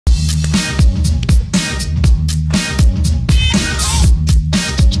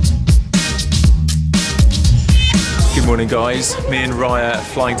Morning guys, me and Raya are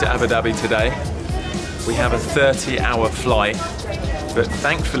flying to Abu Dhabi today. We have a 30-hour flight, but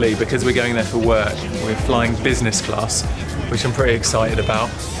thankfully because we're going there for work, we're flying business class, which I'm pretty excited about.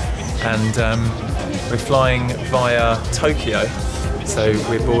 And we're flying via Tokyo, so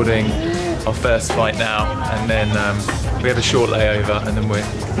we're boarding our first flight now, and then we have a short layover, and then we're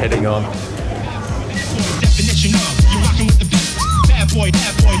heading on.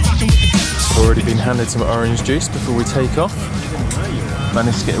 I've already been handed some orange juice before we take off.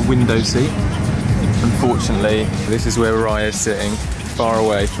 Managed to get a window seat. Unfortunately, this is where Raya is sitting, far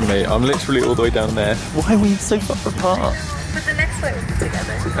away from me. I'm literally all the way down there. Why are we so far apart? But the next flight we'll be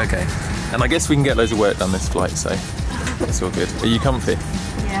together. Okay. And I guess we can get loads of work done this flight, so it's all good. Are you comfy?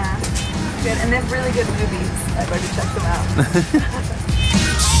 Yeah, good. And they have really good movies. I've already checked them out.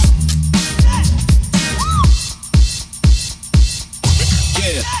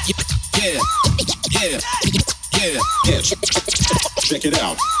 Yeah. Check it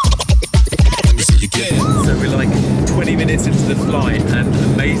out. So we're like 20 minutes into the flight, and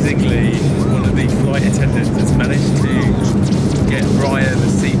amazingly, one of the flight attendants has managed to get Raya the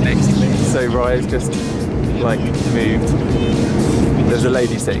seat next to me. So Raya's just like moved. There's a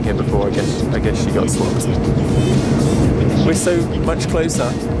lady sitting here before. I guess she got swapped. We're so much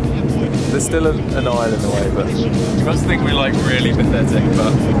closer. There's still an aisle in the way, but you must think we're like really pathetic,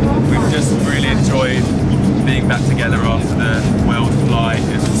 but we've just really enjoyed being back together after the world flight.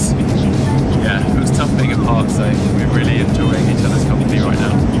 It was tough being apart, so we're really enjoying each other's company right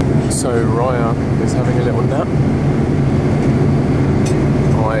now. So Raya is having a little nap.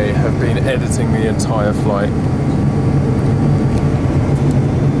 I have been editing the entire flight.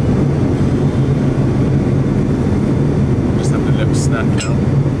 Just having a little snack now.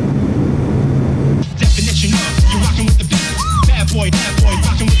 Definition of you rockin' with the bad boy,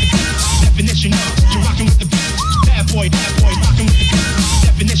 rockin' with the definition of you rockin' with the bad boy, rockin' with the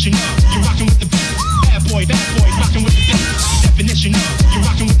definition of you rockin' with the bad boy, rockin' with the definition of you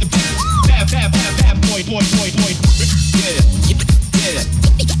rockin' with the bad boy.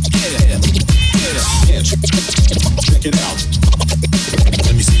 Yeah. Check it out.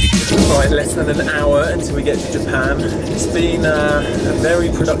 Let me see you get it. Right, less than an hour until we get to Japan. It's been a very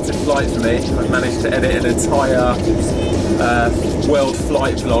productive flight for me. I've managed to edit an entire world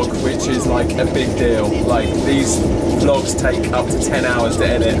flight vlog, which is like a big deal. Like, these vlogs take up to 10 hours to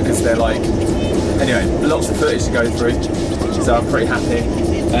edit because they're like, anyway, lots of footage to go through, so I'm pretty happy.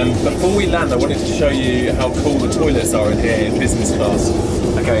 Before we land, I wanted to show you how cool the toilets are in here in business class.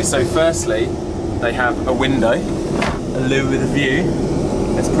 Okay, so firstly, they have a window, a loo with a view.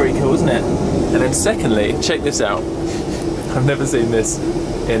 That's pretty cool, isn't it? And then secondly, check this out. I've never seen this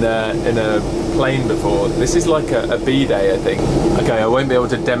in a plane before. This is like a B-day, I think. Okay, I won't be able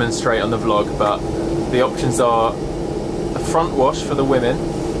to demonstrate on the vlog, but the options are a front wash for the women,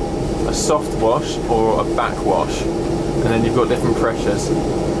 a soft wash, or a back wash. And then you've got different pressures.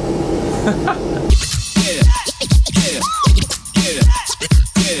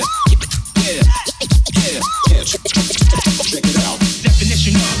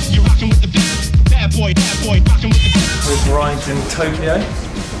 We've arrived in Tokyo.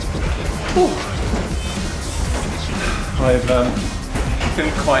 I've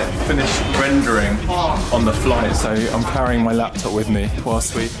couldn't quite finish rendering on the flight, so I'm carrying my laptop with me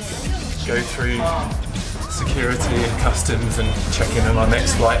whilst we go through security and customs and check in on our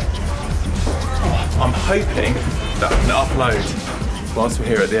next flight. I'm hoping that I can upload whilst we're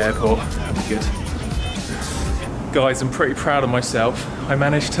here at the airport. That'd be good. Guys, I'm pretty proud of myself. I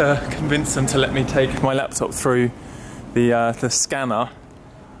managed to convince them to let me take my laptop through the scanner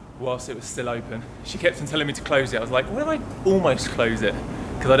whilst it was still open. She kept on telling me to close it. I was like, what if I almost close it?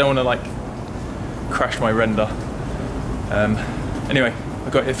 Because I don't want to like crash my render. Anyway, I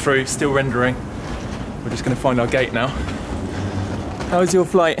got it through, still rendering. We're just going to find our gate now. How was your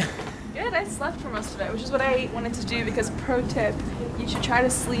flight? Good, I slept for most of it, which is what I wanted to do, because pro tip, you should try to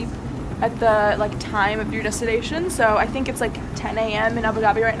sleep at the time of your destination. So I think it's like 10 a.m. in Abu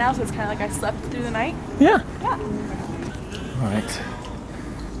Dhabi right now, so it's kind of like I slept through the night. Yeah. Yeah. Right.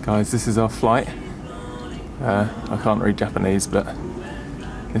 Guys, this is our flight. I can't read Japanese, but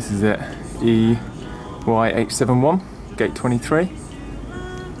this is it. E.Y.H71, gate 23,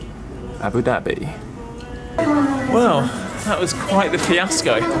 Abu Dhabi. Well, that was quite the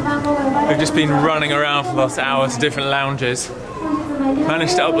fiasco. We've just been running around for the last hour to different lounges.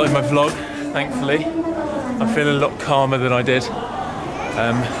 Managed to upload my vlog, thankfully. I feel a lot calmer than I did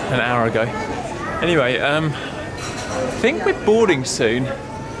an hour ago. Anyway, I think we're boarding soon.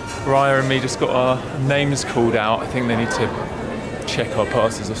 Raya and me just got our names called out. I think they need to check our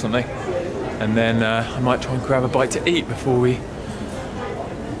passes or something. and then I might try and grab a bite to eat before we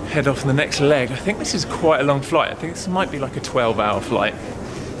head off on the next leg. I think this is quite a long flight. I think this might be like a 12-hour flight.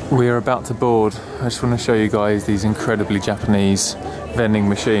 We are about to board. I just want to show you guys these incredibly Japanese vending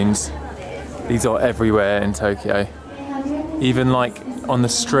machines. These are everywhere in Tokyo. Even like on the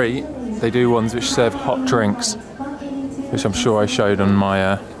street, they do ones which serve hot drinks, which I'm sure I showed on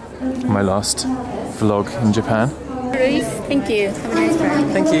my my last vlog in Japan. Thank you. Have a nice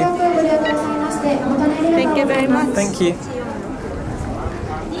day. Thank you. Thank you very much. Thank you.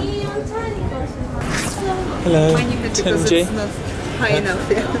 Hello, Tenji. High enough,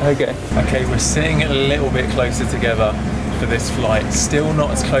 yeah. Okay. Okay, we're sitting a little bit closer together for this flight. Still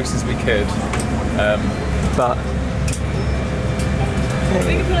not as close as we could, but We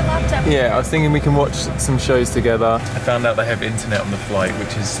can put a laptop. yeah, I was thinking we can watch some shows together. I found out they have internet on the flight,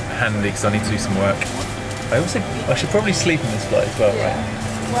 which is handy because I need to do some work. I should probably sleep in this flight as well, right?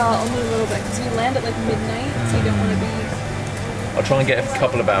 Well, only a little bit because we land at like midnight, so you don't want to be. I'll try and get a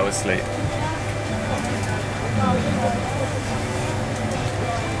couple of hours sleep.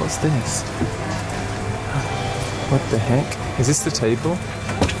 What's this? What the heck? Is this the table?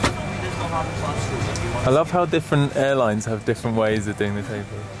 I love how different airlines have different ways of doing the table.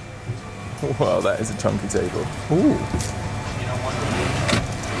 Wow, that is a chunky table. Ooh.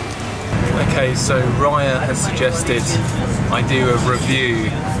 Okay, so Raya has suggested I do a review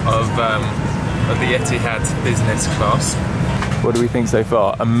of the Etihad business class. What do we think so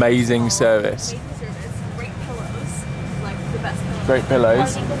far? Amazing service. Great pillows, like the best pillows. Great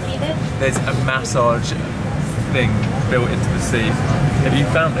pillows. There's a massage thing built into the seat. Have you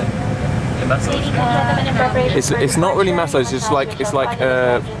found it? A massage? It's not really massage. It's like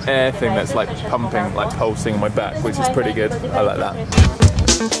a air thing that's like pumping, like pulsing my back, which is pretty good. I like that.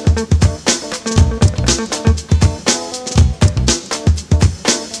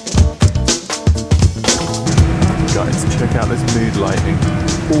 Guys, check out this mood lighting.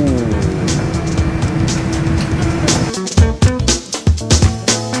 Ooh.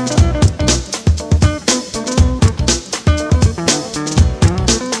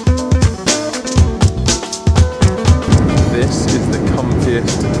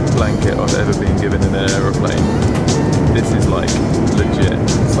 Blanket I've ever been given in an aeroplane. This is like legit.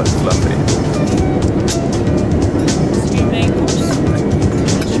 It's like fluffy.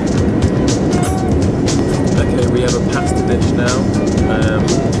 Okay, we have a pasta dish now.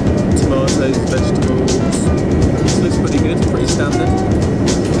 Tomatoes, vegetables. This looks pretty good, pretty standard.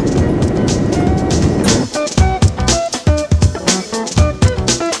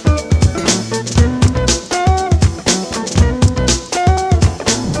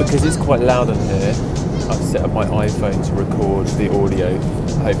 Because it's quite loud in here, I've set up my iPhone to record the audio.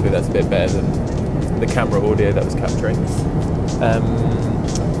 Hopefully that's a bit better than the camera audio that was capturing.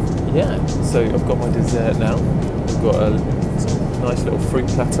 Yeah, so I've got my dessert now. I've got a nice little fruit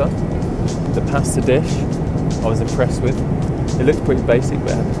platter. The pasta dish I was impressed with. It looked pretty basic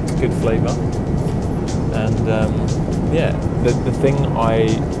but it had good flavour. And yeah, the thing I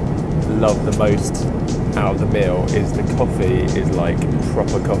love the most out of the meal is the coffee is like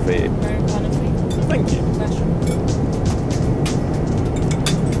proper coffee. Thank you.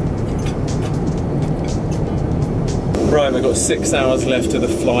 Right, I've got 6 hours left of the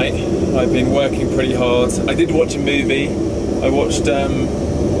flight. I've been working pretty hard. I did watch a movie. I watched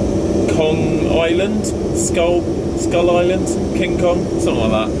Kong Island, Skull Island, King Kong, something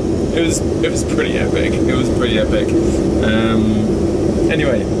like that. It was pretty epic. It was pretty epic.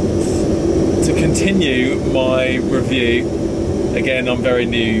 Anyway, to continue my review, again, I'm very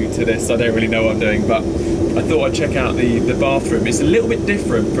new to this, I don't really know what I'm doing, but I thought I'd check out the bathroom. It's a little bit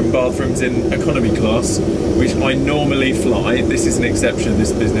different from bathrooms in economy class, which I normally fly. This is an exception,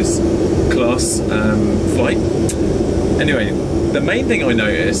 this business class flight. Anyway, the main thing I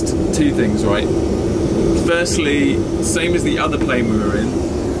noticed, two things, right? Firstly, same as the other plane we were in,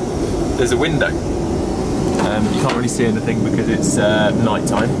 there's a window. You can't really see anything because it's night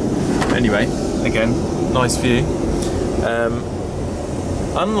time. Anyway, again, nice view.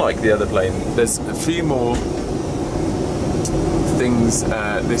 Unlike the other plane, there's a few more things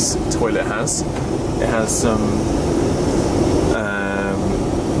this toilet has. It has some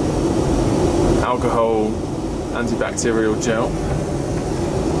alcohol antibacterial gel.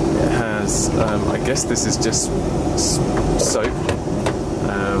 It has, I guess this is just soap.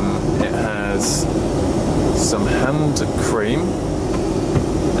 It has some hand cream.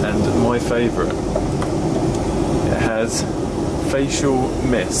 And my favourite, it has facial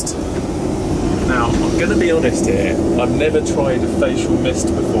mist. Now, I'm going to be honest here, I've never tried a facial mist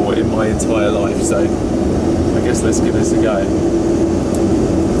before in my entire life, so I guess let's give this a go.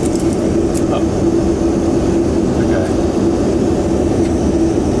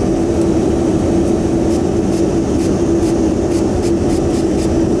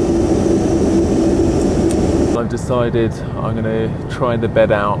 I've decided I'm going to try the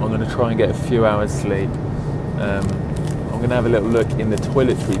bed out. I'm going to try and get a few hours sleep. I'm going to have a little look in the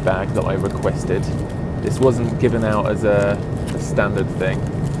toiletry bag that I requested. This wasn't given out as a standard thing.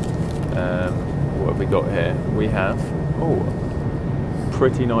 What have we got here? We have,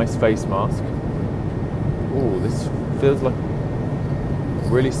 pretty nice face mask. Oh, this feels like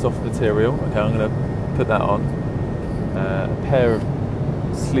really soft material. Okay, I'm going to put that on. A pair of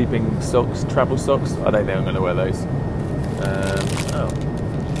sleeping socks, travel socks. I don't think I'm going to wear those.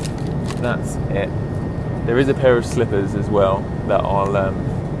 That's it. There is a pair of slippers as well that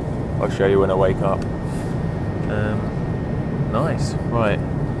I'll show you when I wake up. Nice. Right.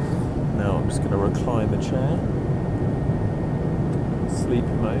 Now I'm just going to recline the chair. Sleep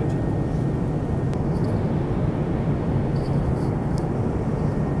mode.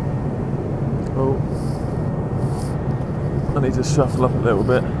 Oh. I need to shuffle up a little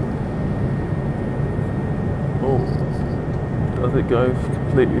bit. Oh. Does it go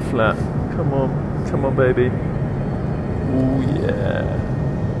completely flat? Come on, baby. Ooh, yeah.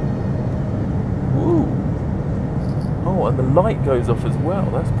 Ooh. Oh, and the light goes off as well.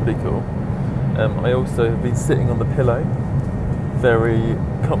 That's pretty cool. I also have been sitting on the pillow. Very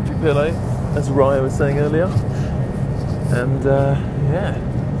comfy pillow, as Raya was saying earlier. And yeah.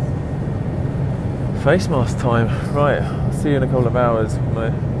 Face mask time. Right, I'll see you in a couple of hours when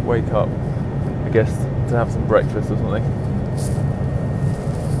I wake up. I guess to have some breakfast or something.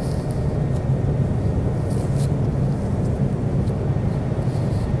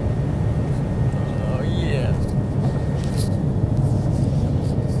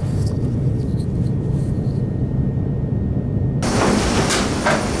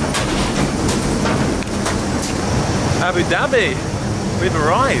 Abu Dhabi, we've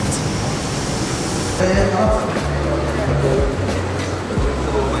arrived.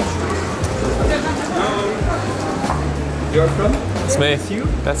 You're from? It's me. It's you?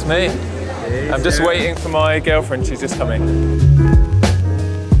 That's me. Hey, I'm just waiting for my girlfriend, she's just coming.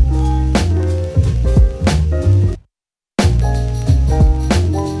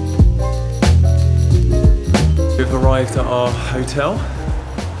 We've arrived at our hotel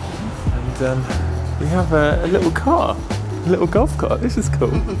and we have a little car, a little golf cart. This is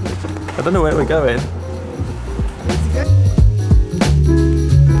cool. I don't know where we're going.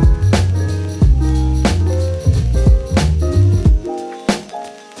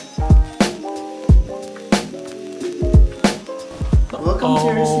 Welcome to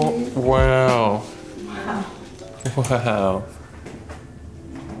your city. Wow. Wow.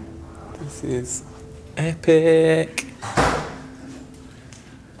 This is epic.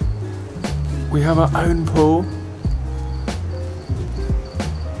 We have our own pool.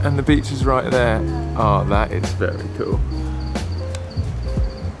 And the beach is right there. Oh, that is very cool.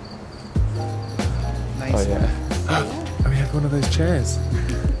 Nice. Oh yeah. Oh, we have one of those chairs.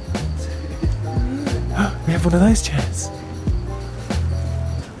 We have one of those chairs.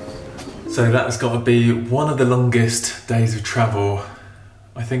 So that has got to be one of the longest days of travel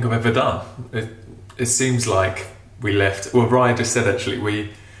I think I've ever done. It seems like we left, well, Raya just said actually,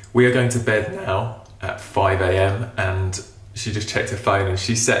 we are going to bed now at 5 AM and she just checked her phone and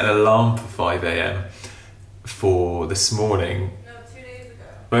she set an alarm for 5 AM for this morning. No, 2 days ago.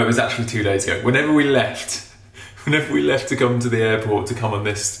 Well, it was actually 2 days ago. Whenever we left to come to the airport to come on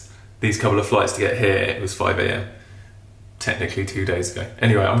these couple of flights to get here, it was 5 AM. Technically 2 days ago.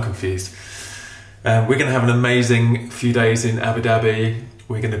 Anyway, I'm confused. We're going to have an amazing few days in Abu Dhabi.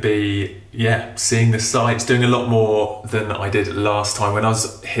 We're going to be, seeing the sights, doing a lot more than I did last time when I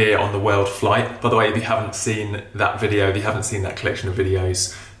was here on the world flight. By the way, if you haven't seen that video, if you haven't seen that collection of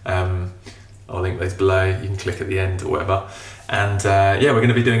videos, I'll link those below. You can click at the end or whatever. And we're going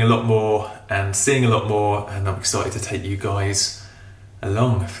to be doing a lot more and seeing a lot more, and I'm excited to take you guys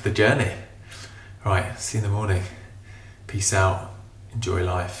along for the journey. Right, see you in the morning. Peace out, enjoy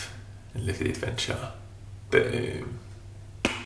life, and live the adventure. Boom.